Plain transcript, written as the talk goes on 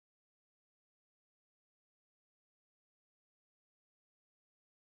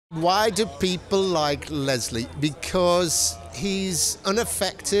Why do people like Leslie? Because he's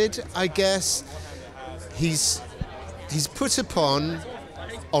unaffected, I guess. He's put upon,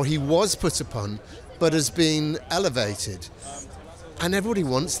 or he was put upon, but has been elevated. And everybody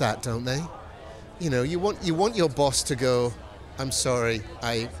wants that, don't they? You know, you want your boss to go, I'm sorry,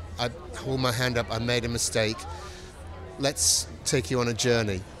 I hold my hand up, I made a mistake. Let's take you on a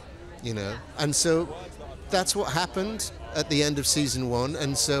journey, you know. And so that's what happened at the end of season 1,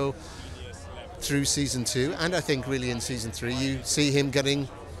 and so through season 2, and I think really in season 3, you see him getting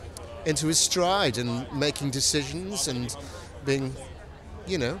into his stride and making decisions and being,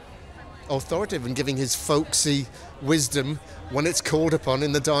 you know, authoritative and giving his folksy wisdom when it's called upon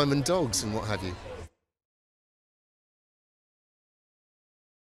in the Diamond Dogs and what have you.